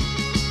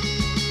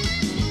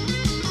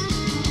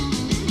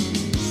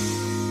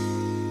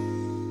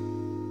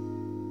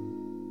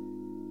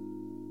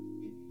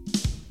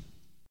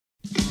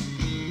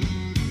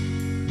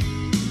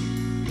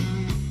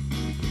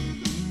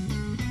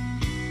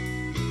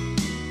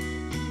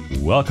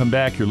 Welcome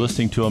back. You're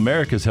listening to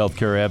America's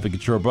Healthcare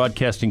Advocate. You're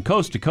broadcasting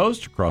coast to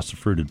coast across the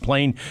fruited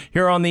plain.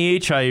 Here on the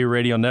HIA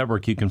Radio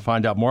Network, you can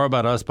find out more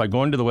about us by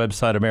going to the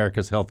website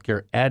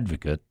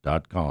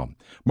americashealthcareadvocate.com.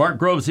 Mark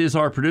Groves is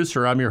our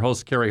producer. I'm your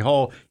host, Kerry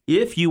Hall.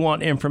 If you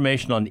want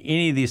information on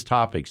any of these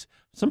topics,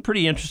 some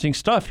pretty interesting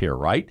stuff here,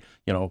 right?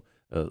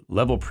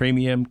 Level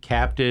premium,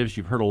 captives.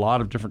 You've heard a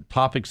lot of different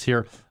topics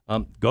here.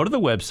 Go to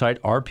the website,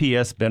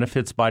 RPS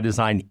Benefits by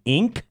Design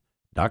Inc.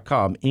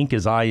 .com. Inc.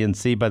 is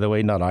INC, by the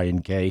way, not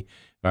INK.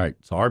 All right,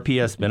 so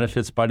RPS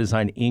Benefits by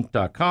Design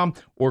Inc.com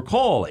or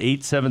call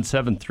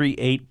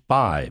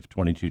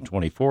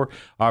 877-385-2224.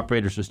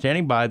 Operators are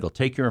standing by. They'll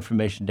take your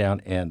information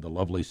down, and the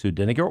lovely Sue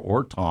Deniger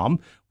or Tom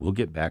will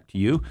get back to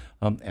you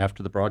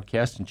after the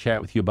broadcast and chat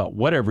with you about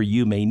whatever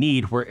you may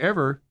need,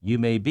 wherever you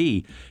may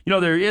be.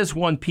 There is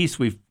one piece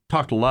we've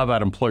talked a lot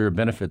about employer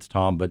benefits,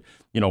 Tom, but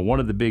one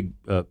of the big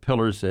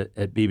pillars at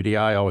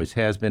BBDI always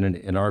has been,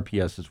 and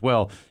RPS as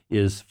well,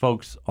 is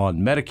folks on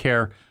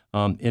Medicare,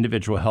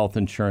 individual health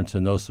insurance,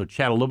 and those. So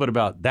chat a little bit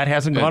about that.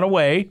 Hasn't gone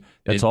away.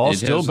 That's all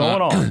still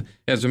going on.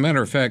 As a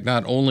matter of fact,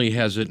 not only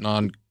has it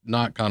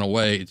not gone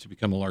away, it's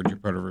become a larger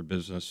part of our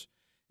business.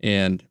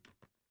 And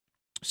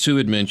Sue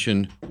had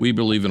mentioned we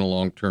believe in a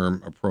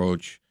long-term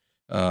approach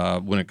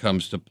when it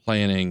comes to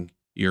planning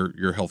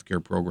your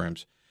healthcare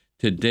programs.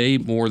 Today,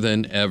 more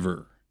than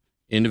ever,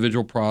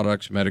 individual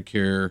products,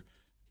 Medicare,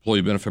 employee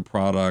benefit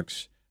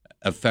products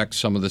affect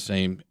some of the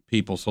same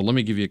people. So let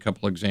me give you a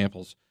couple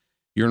examples.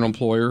 You're an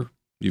employer,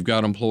 you've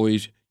got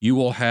employees, you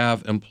will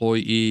have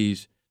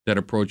employees that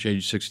approach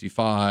age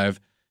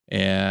 65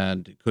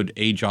 and could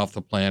age off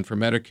the plan for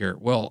Medicare.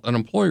 Well, an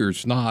employer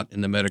is not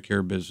in the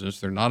Medicare business.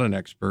 They're not an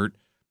expert.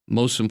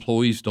 Most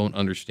employees don't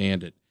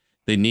understand it.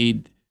 They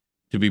need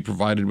to be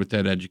provided with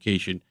that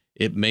education.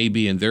 It may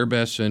be in their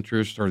best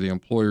interest or the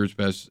employer's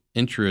best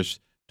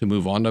interest to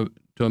move on to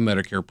a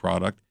Medicare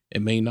product.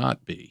 It may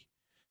not be.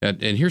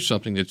 And here's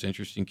something that's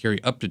interesting,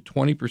 Kerry. Up to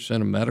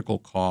 20% of medical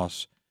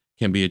costs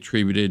can be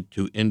attributed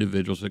to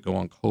individuals that go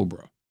on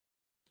COBRA.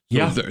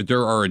 So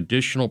there are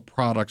additional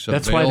products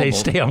That's available.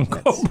 That's why they stay on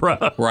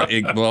COBRA.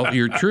 Right. Well,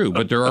 you're true.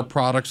 But there are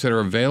products that are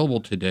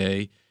available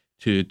today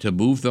to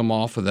move them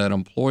off of that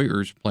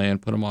employer's plan,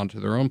 put them onto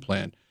their own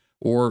plan.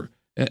 Or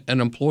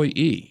an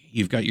employee,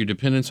 you've got your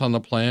dependents on the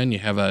plan, you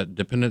have a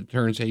dependent that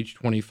turns age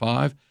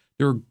 25.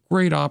 There are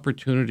great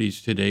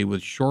opportunities today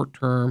with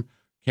short-term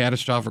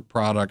catastrophic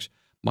products.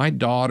 My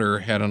daughter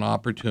had an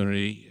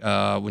opportunity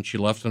when she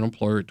left an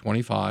employer at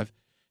 25,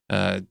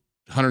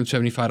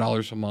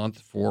 $175 a month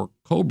for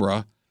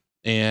COBRA,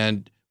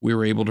 and we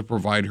were able to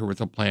provide her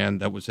with a plan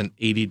that was an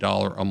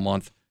 $80 a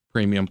month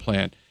premium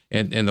plan.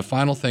 And the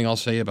final thing I'll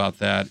say about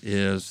that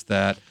is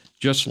that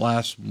just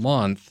last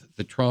month,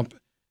 the Trump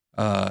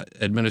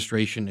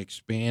administration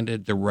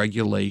expanded the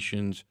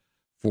regulations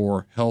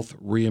for health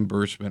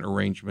reimbursement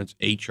arrangements,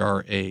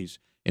 HRAs.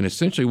 And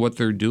essentially what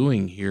they're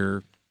doing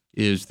here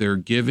is they're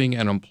giving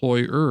an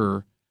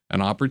employer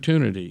an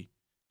opportunity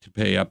to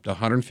pay up to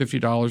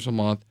 $150 a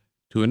month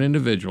to an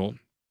individual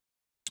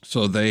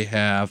so they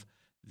have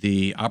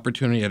the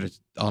opportunity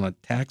on a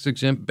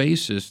tax-exempt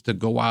basis to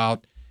go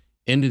out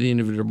into the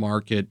individual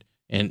market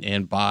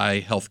and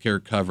buy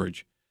healthcare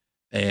coverage.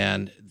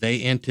 And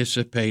they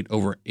anticipate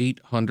over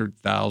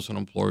 800,000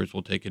 employers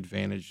will take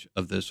advantage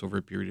of this over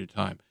a period of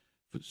time.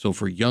 So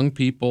for young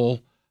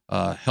people,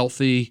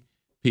 healthy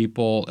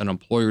people, an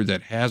employer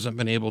that hasn't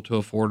been able to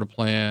afford a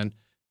plan,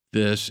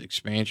 this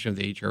expansion of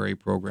the HRA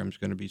program is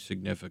going to be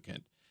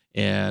significant.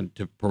 And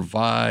to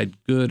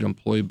provide good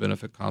employee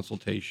benefit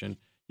consultation,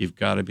 you've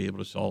got to be able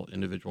to sell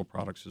individual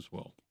products as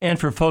well. And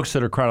for folks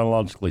that are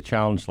chronologically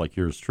challenged, like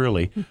yours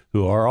truly,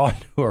 who are on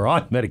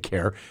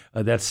Medicare,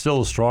 that's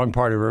still a strong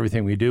part of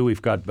everything we do.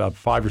 We've got about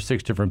 5 or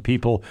 6 different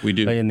people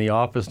in the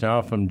office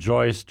now, from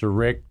Joyce to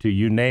Rick to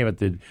you name it,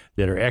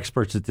 that are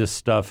experts at this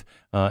stuff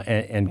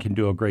and can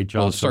do a great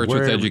job. Well, it starts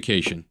with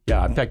education.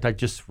 Yeah. In fact, I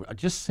just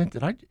sent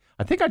it.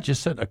 I think I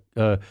just sent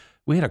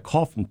we had a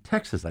call from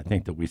Texas, I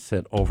think, that we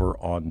sent over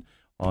on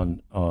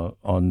the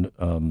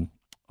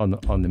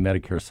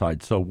Medicare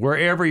side. So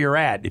wherever you're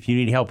at, if you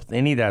need help with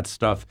any of that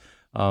stuff,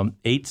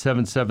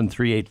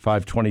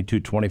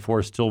 877-385-2224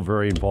 is still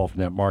very involved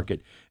in that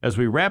market. As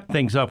we wrap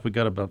things up, we've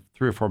got about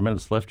 3 or 4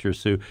 minutes left here,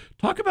 Sue.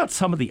 Talk about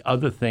some of the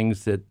other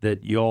things that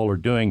you all are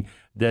doing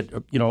that,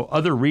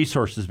 other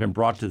resources have been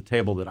brought to the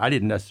table that I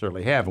didn't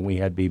necessarily have when we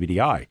had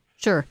BBDI.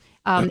 Sure.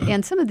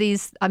 And some of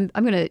these, I'm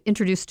going to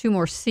introduce 2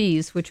 more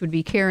C's, which would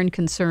be care and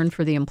concern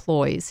for the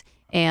employees.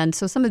 And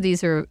so some of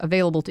these are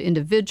available to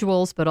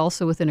individuals, but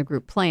also within a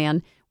group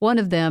plan. One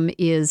of them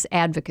is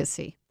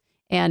advocacy.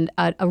 And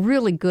a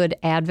really good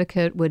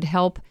advocate would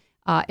help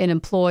an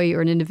employee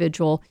or an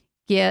individual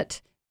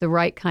get the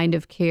right kind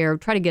of care,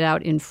 try to get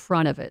out in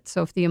front of it.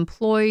 So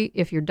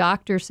if your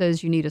doctor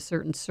says you need a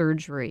certain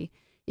surgery,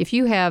 if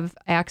you have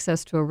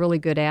access to a really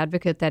good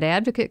advocate, that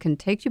advocate can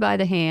take you by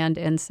the hand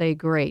and say,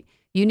 great,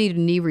 you need a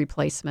knee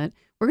replacement.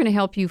 We're going to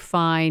help you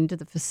find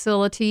the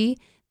facility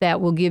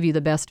that will give you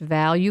the best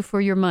value for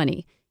your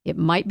money. It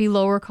might be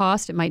lower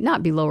cost, it might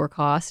not be lower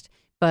cost,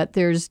 but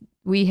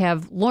we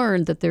have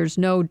learned that there's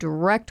no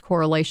direct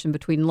correlation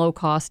between low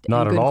cost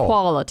and good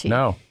quality.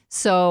 No.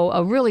 So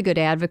a really good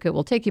advocate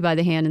will take you by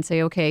the hand and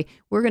say, okay,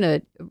 we're going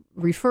to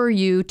refer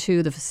you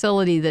to the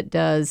facility that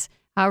does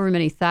however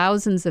many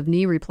thousands of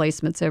knee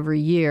replacements every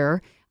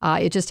year.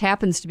 It just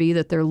happens to be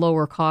that they're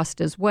lower cost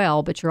as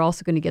well, but you're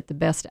also going to get the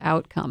best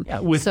outcome.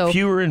 Yeah, with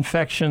fewer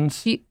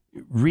infections,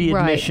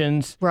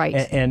 readmissions, right.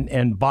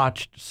 And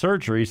botched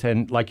surgeries.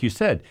 And like you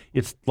said,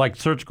 it's like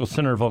Surgical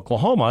Center of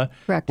Oklahoma,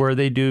 correct, where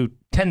they do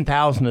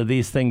 10,000 of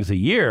these things a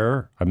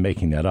year. I'm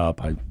making that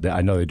up. I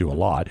know they do a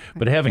lot. Right.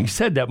 But having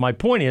said that, my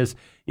point is,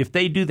 if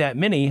they do that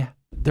many,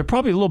 they're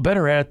probably a little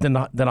better at it than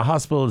a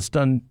hospital that's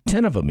done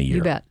 10 of them a year.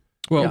 You bet.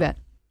 Well, you bet.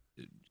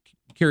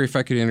 Carrie, if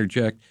I could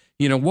interject,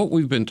 what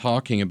we've been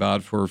talking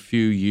about for a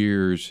few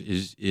years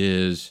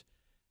is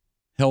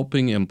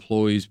helping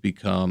employees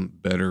become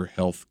better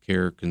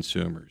healthcare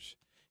consumers.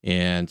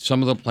 And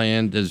some of the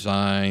plan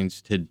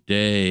designs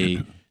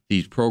today,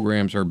 these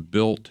programs are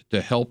built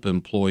to help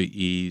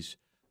employees,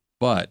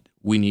 but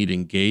we need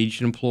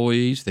engaged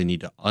employees. They need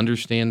to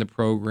understand the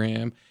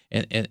program,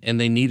 and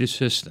they need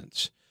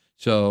assistance.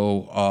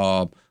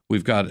 So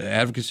we've got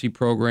advocacy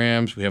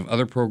programs. We have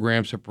other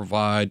programs that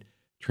provide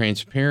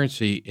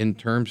transparency in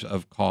terms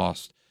of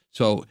cost.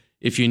 So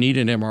if you need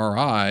an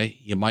MRI,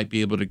 you might be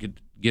able to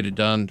get it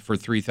done for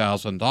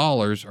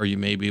 $3,000, or you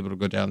may be able to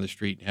go down the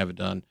street and have it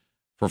done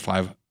for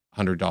 $500.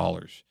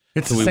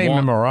 It's the same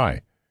MRI.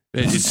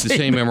 It's the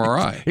same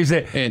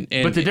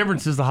MRI. But the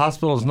difference is the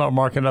hospital is not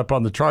marking up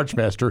on the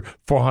Chargemaster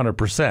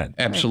 400%.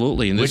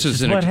 Absolutely. And this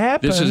is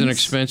an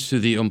expense to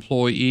the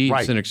employee. Right.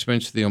 It's an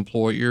expense to the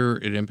employer.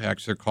 It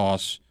impacts their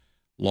costs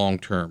long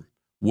term.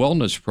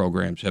 Wellness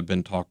programs have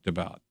been talked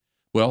about.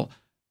 Well,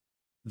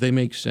 they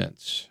make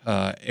sense.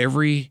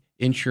 Every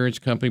insurance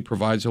company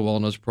provides a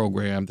wellness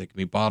program. They can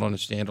be bought on a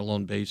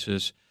standalone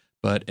basis.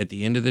 But at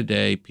the end of the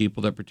day,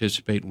 people that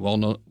participate in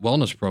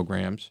wellness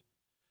programs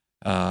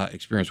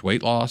experience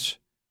weight loss,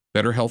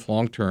 better health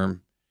long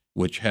term,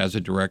 which has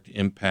a direct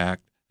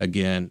impact,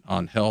 again,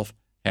 on health,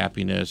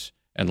 happiness,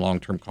 and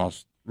long-term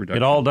cost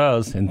reduction. It all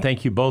does. And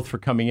thank you both for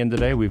coming in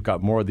today. We've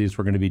got more of these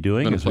we're going to be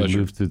doing as we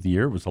move through the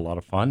year. It was a lot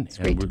of fun. It's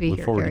great to be here,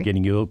 look forward Carrie. to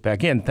getting you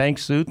back in.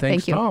 Thanks, Sue.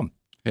 Thanks, Tom.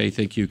 Hey,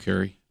 thank you,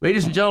 Carrie.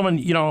 Ladies and gentlemen,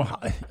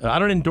 I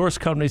don't endorse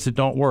companies that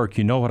don't work.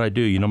 You know what I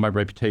do. You know my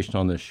reputation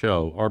on this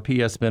show.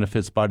 RPS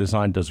Benefits by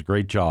Design does a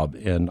great job,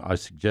 and I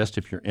suggest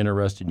if you're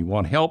interested and you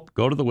want help,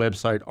 go to the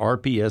website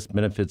RPS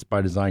Benefits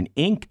by Design,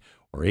 Inc.,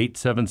 or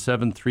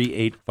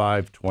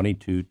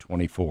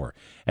 877-385-2224.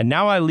 And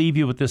now I leave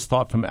you with this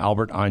thought from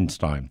Albert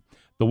Einstein.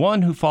 The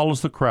one who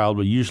follows the crowd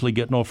will usually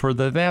get no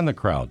further than the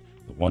crowd.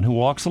 The one who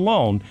walks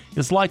alone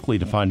is likely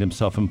to find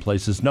himself in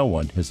places no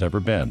one has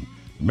ever been.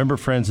 Remember,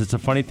 friends, it's a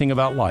funny thing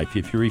about life.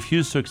 If you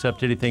refuse to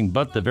accept anything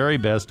but the very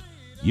best,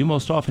 you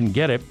most often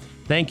get it.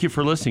 Thank you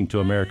for listening to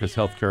America's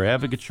Healthcare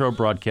Advocate Show,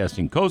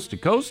 broadcasting coast to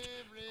coast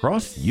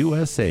across the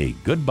USA.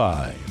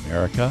 Goodbye,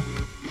 America.